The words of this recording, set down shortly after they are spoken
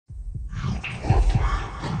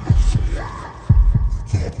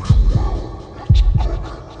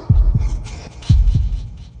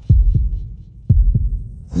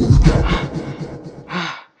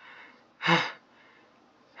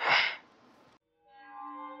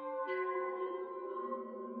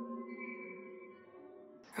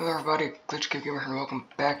Hello everybody, Glitch Gamer here, and welcome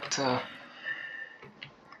back to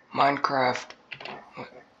Minecraft. What?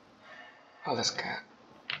 Oh, this cat.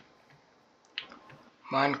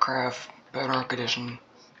 Minecraft Bedrock Edition.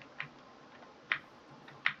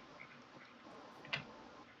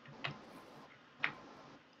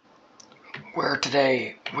 Where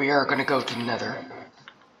today we are gonna go to the Nether.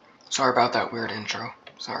 Sorry about that weird intro.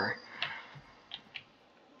 Sorry.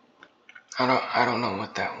 I don't know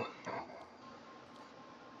what that was.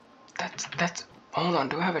 That's. Hold on.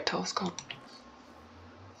 Do I have a telescope?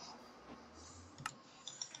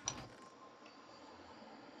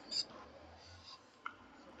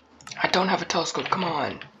 I don't have a telescope. Come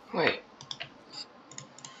on. Wait.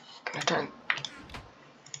 Can I turn?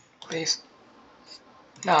 Please.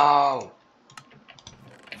 No.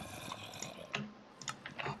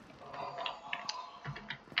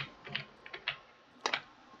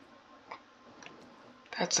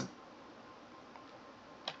 That's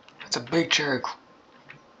a big cherry.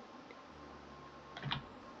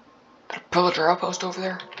 Did a pillager outpost over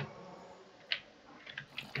there?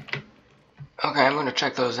 Okay, I'm gonna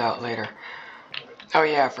check those out later. Oh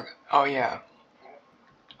yeah, oh yeah.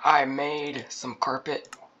 I made some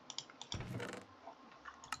carpet.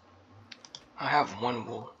 I have one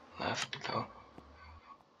wool left though.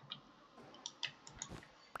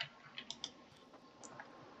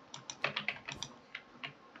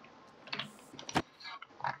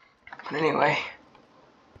 But anyway,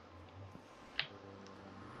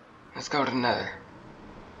 let's go to the Nether.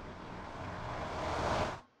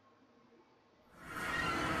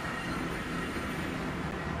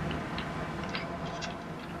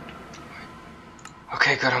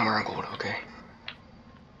 Okay, good, I'm wearing gold, okay.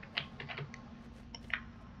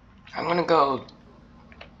 I'm gonna go...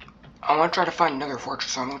 I wanna try to find another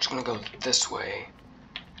fortress, so I'm just gonna go this way.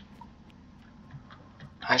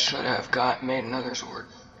 I should have made another sword.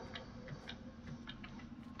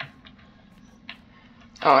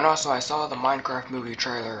 Oh, and also I saw the Minecraft movie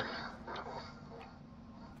trailer.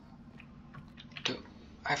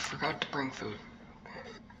 I forgot to bring food.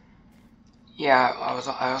 Yeah,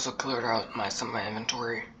 I also cleared out some of my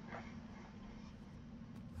inventory.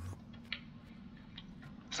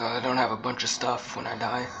 So I don't have a bunch of stuff when I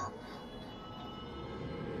die.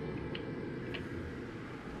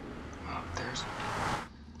 Oh, there's...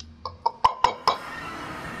 Go, go, go, go, go.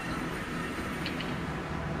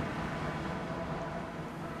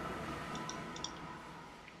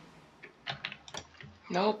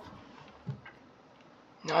 Nope.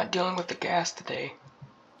 Not dealing with the gas today.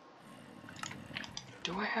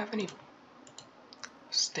 Do I have any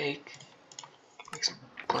steak? Make some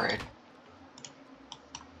bread.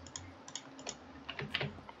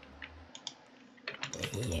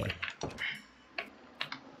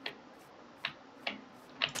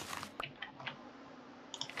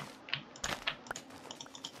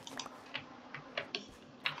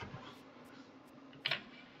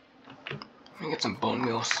 Let me get some bone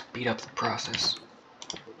meal, speed up the process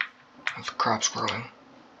of crops growing.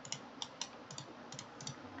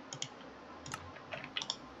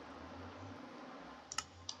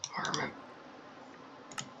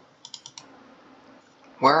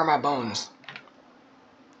 Where are my bones?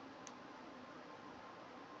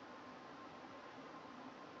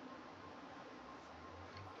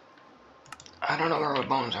 I don't know where my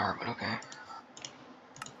bones are, but okay.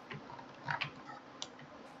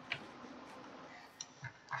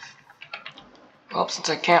 Well,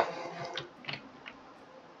 since I can't...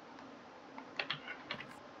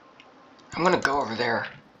 I'm gonna go over there.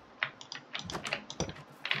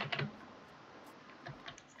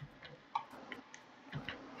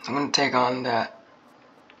 I'm gonna take on that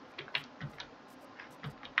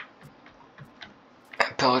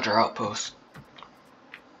pillager outpost.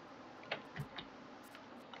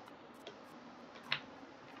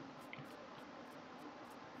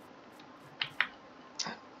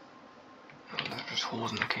 Oh, there's just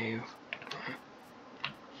holes in the cave.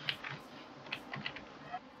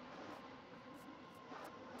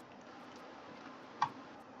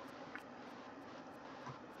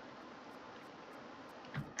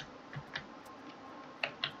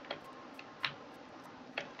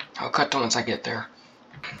 I'll cut to once I get there.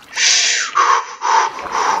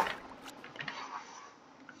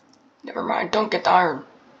 Never mind, don't get the iron.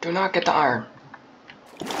 Do not get the iron.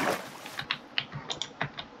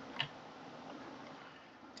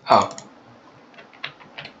 Oh.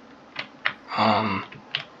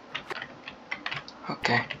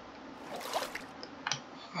 Okay.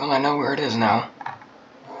 Well, I know where it is now.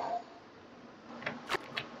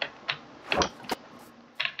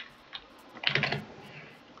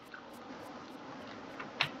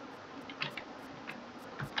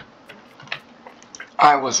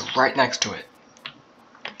 I was right next to it.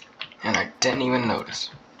 And I didn't even notice.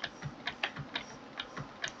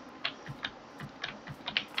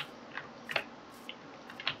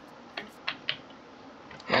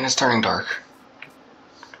 And it's turning dark.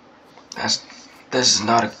 This is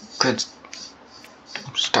not a good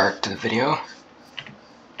start to the video.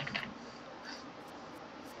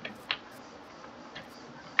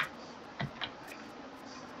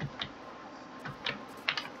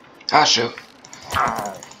 Ah, shoot.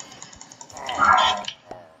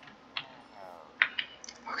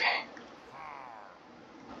 Okay.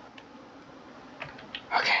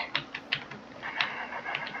 Okay.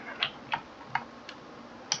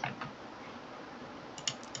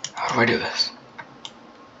 How do I do this?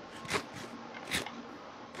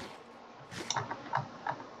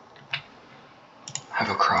 I have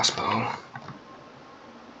a crossbow.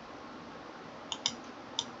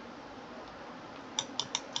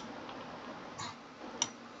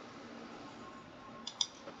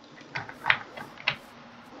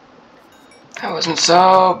 That wasn't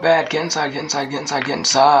so bad. Get inside, get inside, get inside, get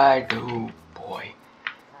inside. Oh boy.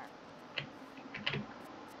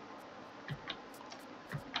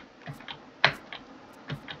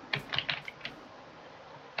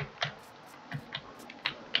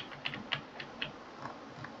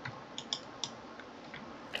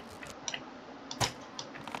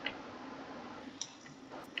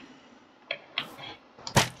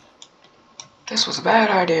 This was a bad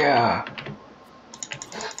idea.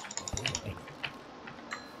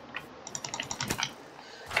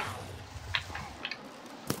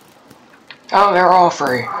 Oh, they're all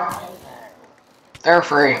free. They're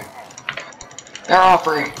free. They're all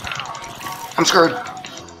free. I'm screwed.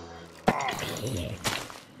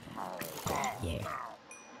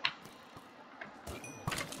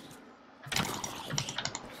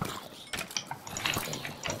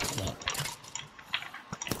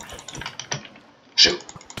 Shoot.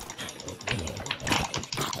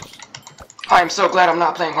 I'm so glad I'm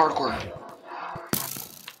not playing hardcore.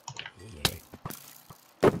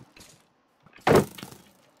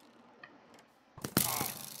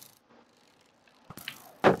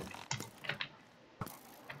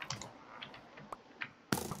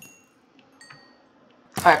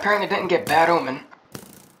 I apparently didn't get Bad Omen.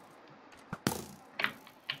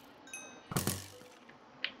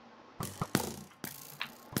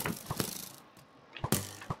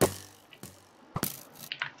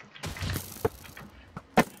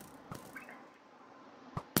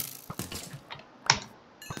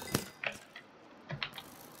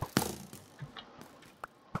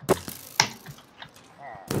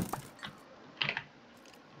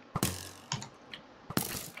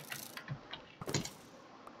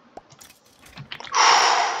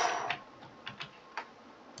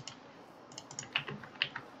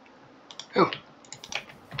 Ooh.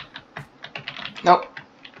 Nope.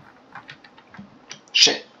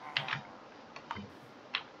 Shit.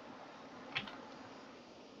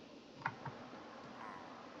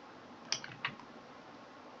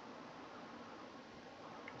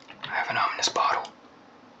 I have an ominous bottle.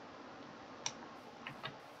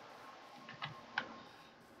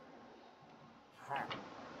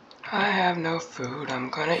 I have no food. I'm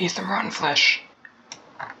gonna eat some rotten flesh.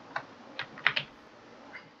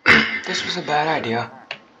 This was a bad idea.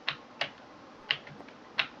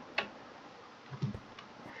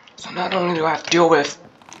 So not only do I have to deal with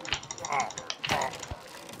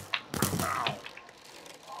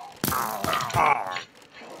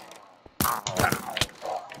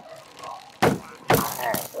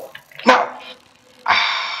no.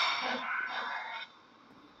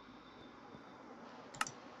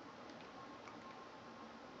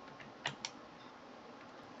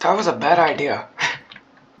 That was a bad idea.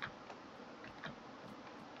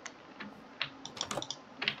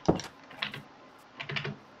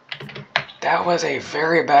 That was a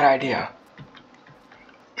very bad idea.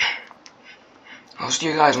 I'll see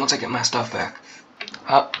you guys once I get my stuff back.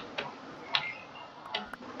 Up.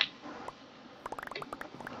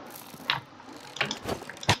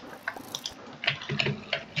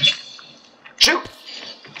 Shoot!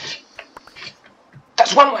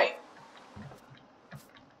 That's one way!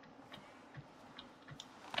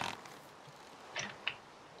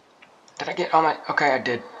 Did I get all my... Okay, I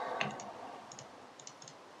did.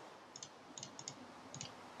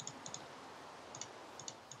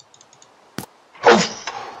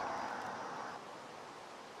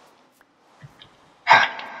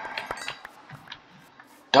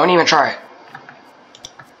 Don't even try it.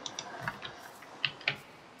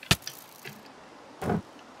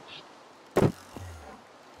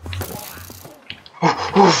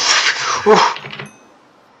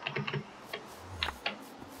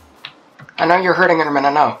 know you're hurting,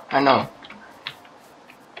 Enderman. I know.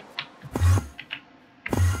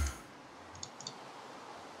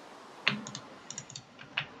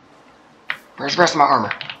 Where's the rest of my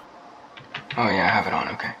armor? Oh yeah, I have it on,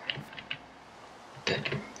 okay.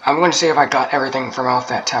 Good. I'm going to see if I got everything from off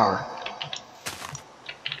that tower.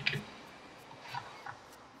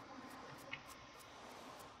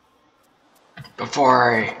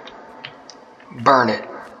 Before I burn it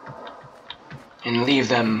and leave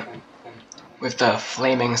them with the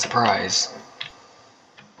flaming surprise.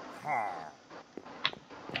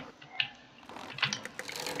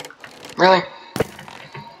 Really?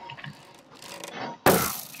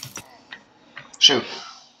 Shoot.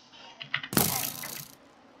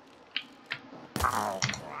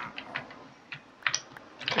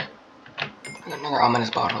 Okay. Another ominous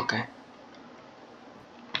bottle, okay.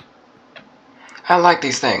 I like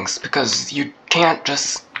these things because you can't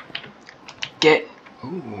just get...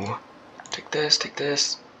 Ooh. Take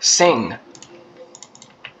this. Sing.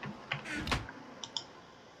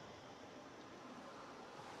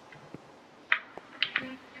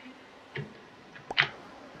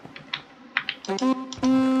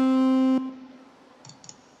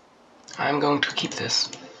 I'm going to keep this.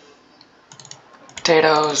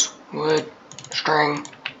 Potatoes, wood, string.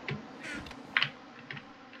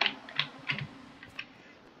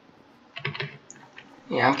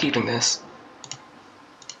 Yeah, I'm keeping this.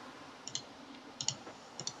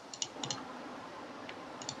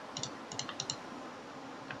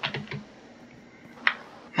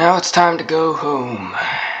 Now it's time to go home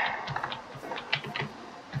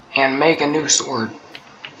and make a new sword.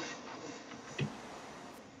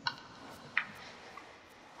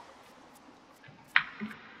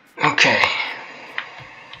 Okay.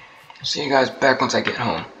 See you guys back once I get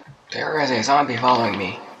home. There is a zombie following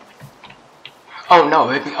me. Oh no,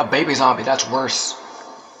 a baby zombie, that's worse.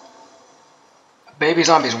 A baby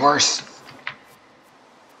zombie's worse.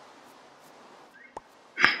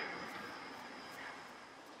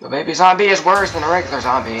 The baby zombie is worse than a regular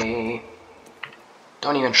zombie.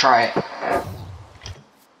 Don't even try it. I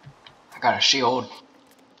got a shield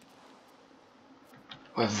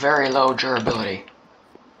with very low durability.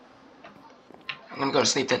 I'm gonna go to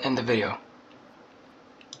sleep to end the video.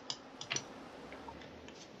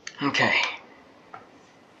 Okay.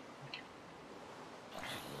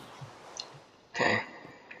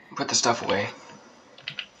 Put the stuff away.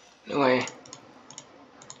 Anyway,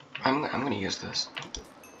 I'm gonna use this.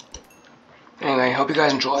 Anyway, hope you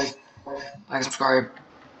guys enjoy. Like, subscribe,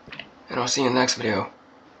 and I'll see you in the next video.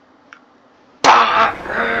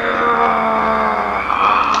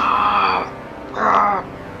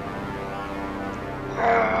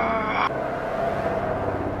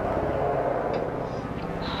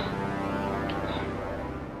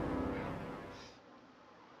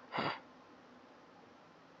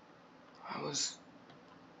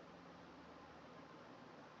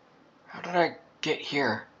 How did I get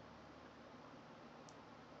here?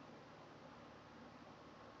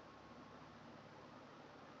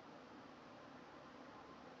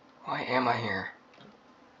 Why am I here?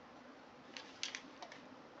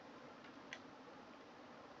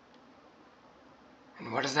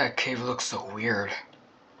 And why does that cave look so weird?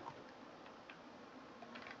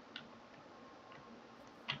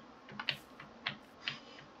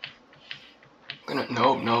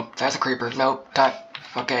 Nope, that's a creeper. Nope,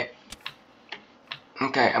 okay.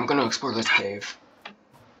 Okay, I'm gonna explore this cave.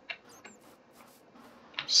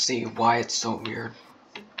 See why it's so weird.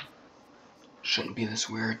 Shouldn't be this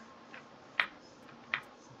weird.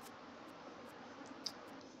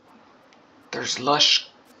 There's lush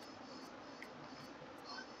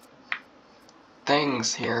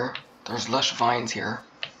things here. There's lush vines here.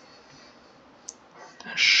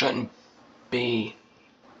 That shouldn't be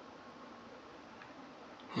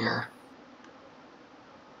here.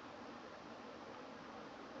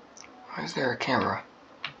 Why is there a camera?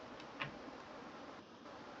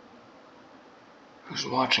 Who's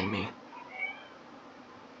watching me?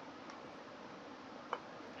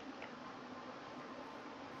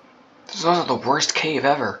 This is also the worst cave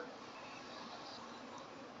ever.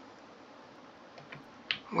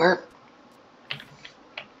 Where?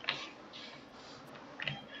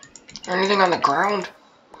 Is there anything on the ground?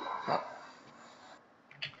 Oh.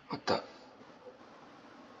 What the?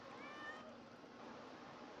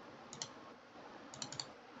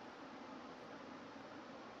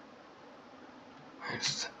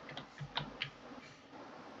 Where's...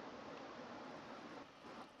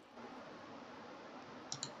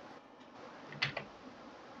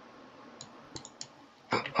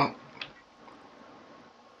 Oh.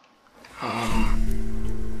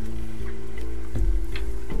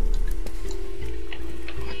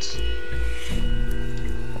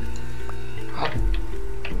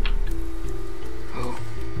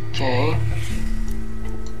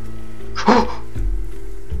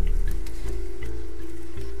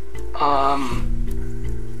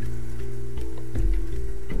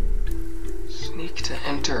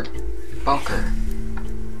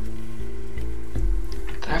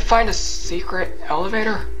 find a secret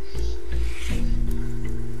elevator?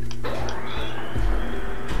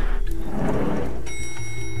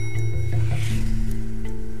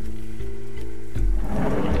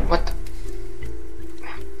 What the?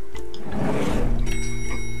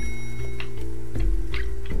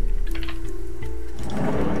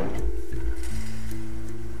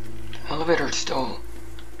 Elevator still.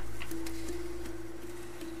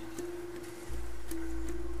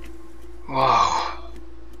 Whoa.